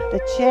towards the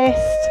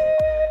chest,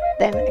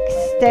 then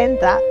extend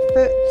that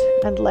foot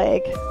and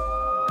leg.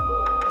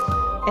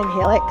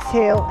 Inhale,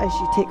 exhale as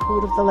you take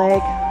hold of the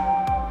leg.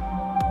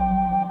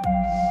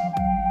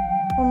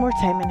 One more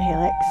time,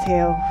 inhale,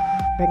 exhale,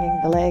 bringing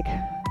the leg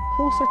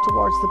closer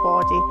towards the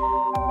body,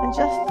 and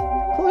just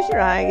close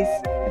your eyes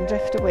and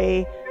drift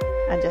away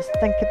and just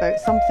think about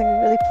something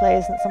really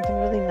pleasant, something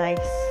really nice,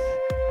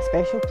 a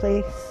special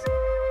place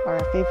or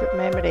a favourite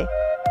memory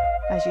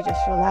as you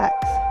just relax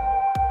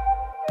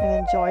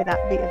and enjoy that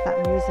beat of that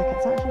music.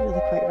 It's actually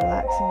really quite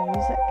relaxing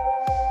music.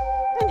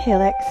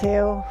 Inhale,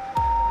 exhale,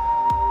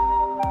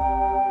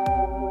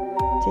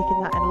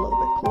 taking that in a little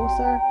bit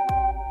closer.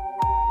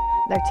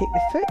 Now take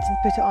the foot and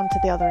put it onto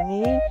the other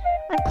knee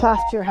and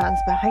clasp your hands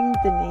behind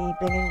the knee,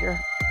 bringing your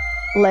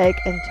leg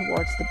in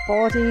towards the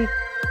body.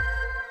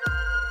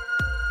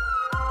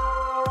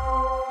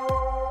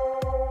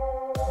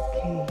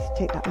 Okay, so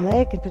take that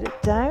leg and put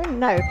it down.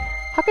 Now,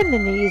 hugging the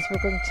knees,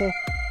 we're going to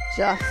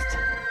just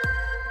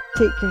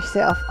take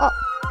yourself up,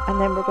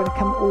 and then we're going to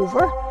come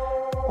over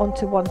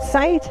onto one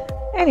side,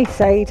 any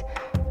side,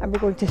 and we're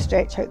going to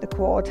stretch out the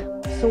quad.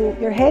 So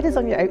your head is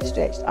on your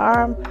outstretched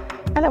arm,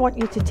 and I want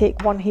you to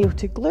take one heel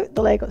to glute,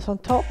 the leg that's on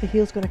top, the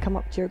heel's going to come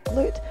up to your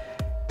glute.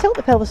 Tilt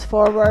the pelvis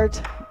forward,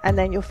 and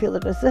then you'll feel the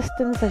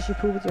resistance as you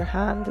pull with your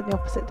hand in the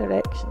opposite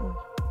direction.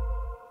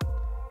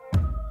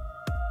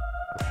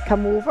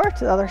 Come over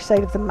to the other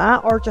side of the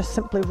mat, or just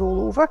simply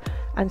roll over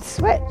and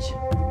switch.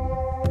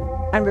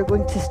 And we're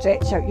going to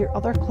stretch out your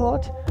other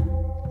quad.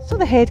 So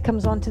the head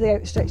comes onto the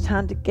outstretched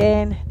hand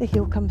again, the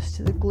heel comes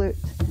to the glute.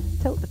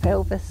 Tilt the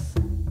pelvis.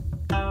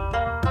 There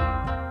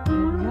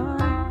we are.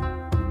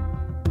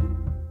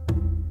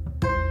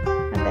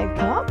 And then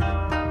come up,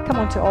 come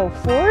onto all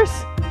fours,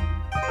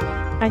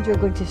 and you're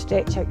going to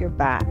stretch out your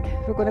back.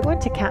 We're going to go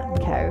into cat and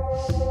cow.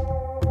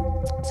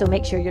 So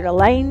make sure you're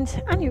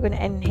aligned, and you're going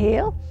to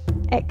inhale,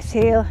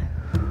 exhale,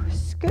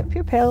 scoop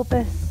your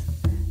pelvis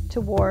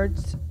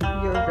towards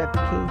your rib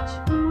cage,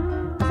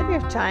 as if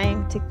you're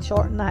trying to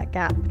shorten that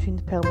gap between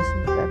the pelvis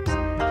and the ribs.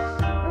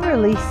 And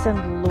release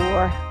and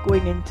lower,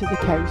 going into the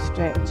cow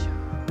stretch.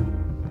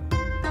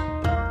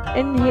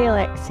 Inhale,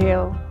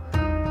 exhale.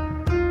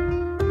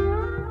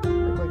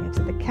 We're going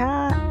into the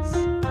cat.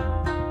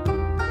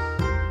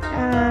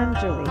 And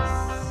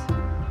release.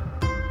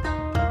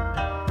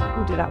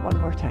 We'll do that one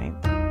more time.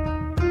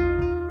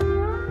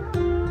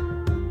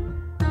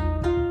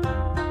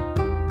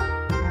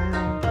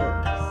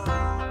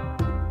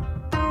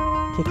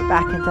 Take it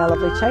back into a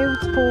lovely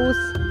child's pose,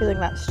 feeling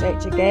that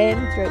stretch again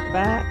throughout the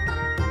back.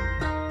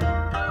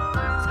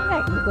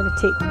 Right, we're going to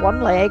take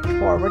one leg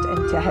forward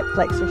into a hip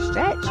flexor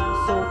stretch.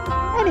 So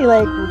any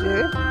leg will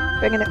do.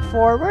 Bringing it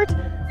forward,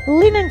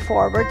 leaning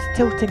forward,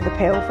 tilting the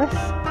pelvis.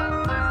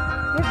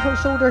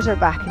 shoulders are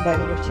back and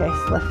down and your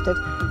chest lifted.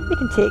 You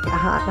can take a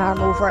hand and arm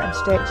over and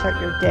stretch out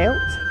your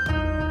delt.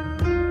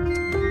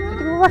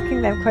 We were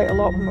working them quite a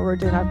lot when we were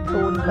doing our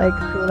prone leg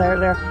pull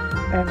earlier,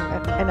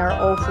 in our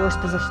all fours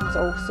positions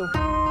also.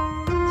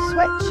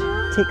 Switch,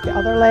 take the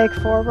other leg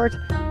forward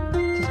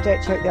to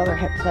stretch out the other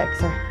hip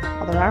flexor.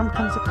 Other arm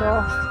comes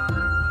across.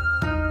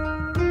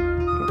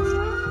 Good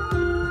stuff.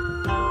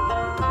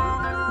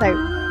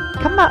 Now,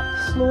 come up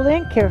slowly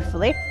and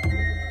carefully.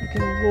 You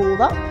can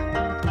roll up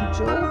with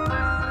control.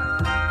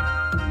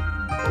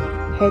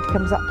 Head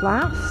comes up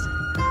last.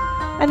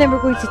 And then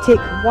we're going to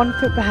take one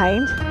foot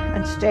behind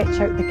and stretch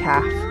out the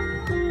calf.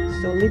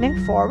 So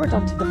leaning forward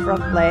onto the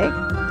front leg,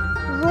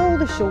 roll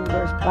the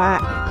shoulders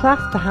back,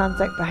 clasp the hands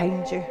out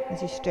behind you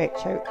as you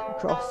stretch out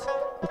across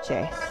the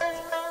chest.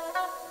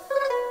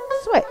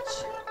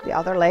 Switch, the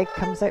other leg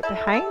comes out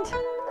behind,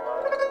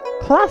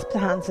 clasp the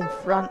hands in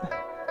front,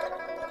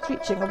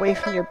 reaching away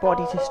from your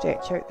body to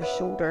stretch out the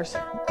shoulders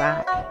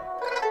back.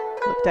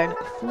 Look down at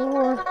the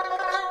floor.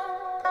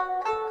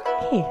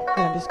 Okay,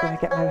 then I'm just going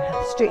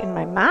to straighten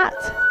my mat.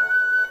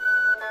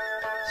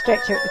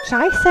 Stretch out the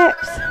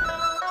triceps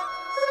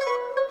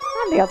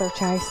and the other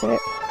tricep.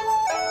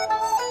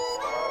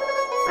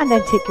 And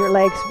then take your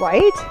legs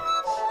wide.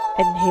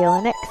 Inhale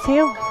and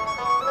exhale.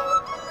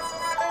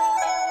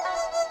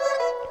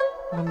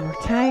 One more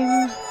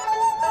time.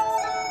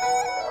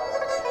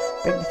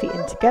 Bring the feet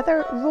in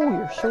together. Roll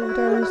your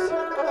shoulders.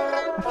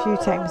 A few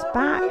times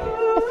back,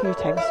 a few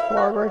times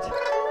forward.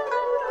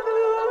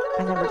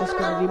 And then we're just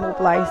going to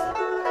remobilize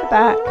the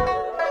back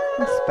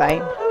and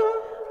spine.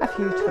 A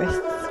few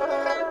twists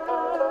here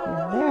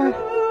and there.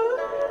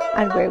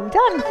 And well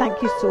done.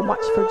 Thank you so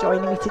much for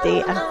joining me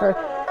today and for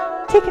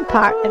taking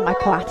part in my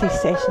Pilates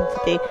session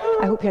today.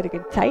 I hope you had a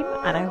good time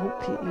and I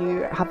hope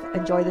you have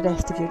enjoyed the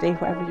rest of your day,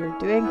 whatever you're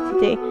doing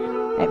today.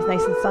 It's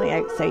nice and sunny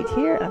outside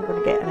here and I'm going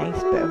to get a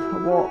nice bit of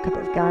a walk, a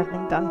bit of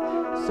gardening done.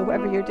 So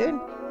whatever you're doing,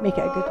 make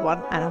it a good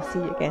one and I'll see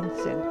you again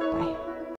soon. Bye.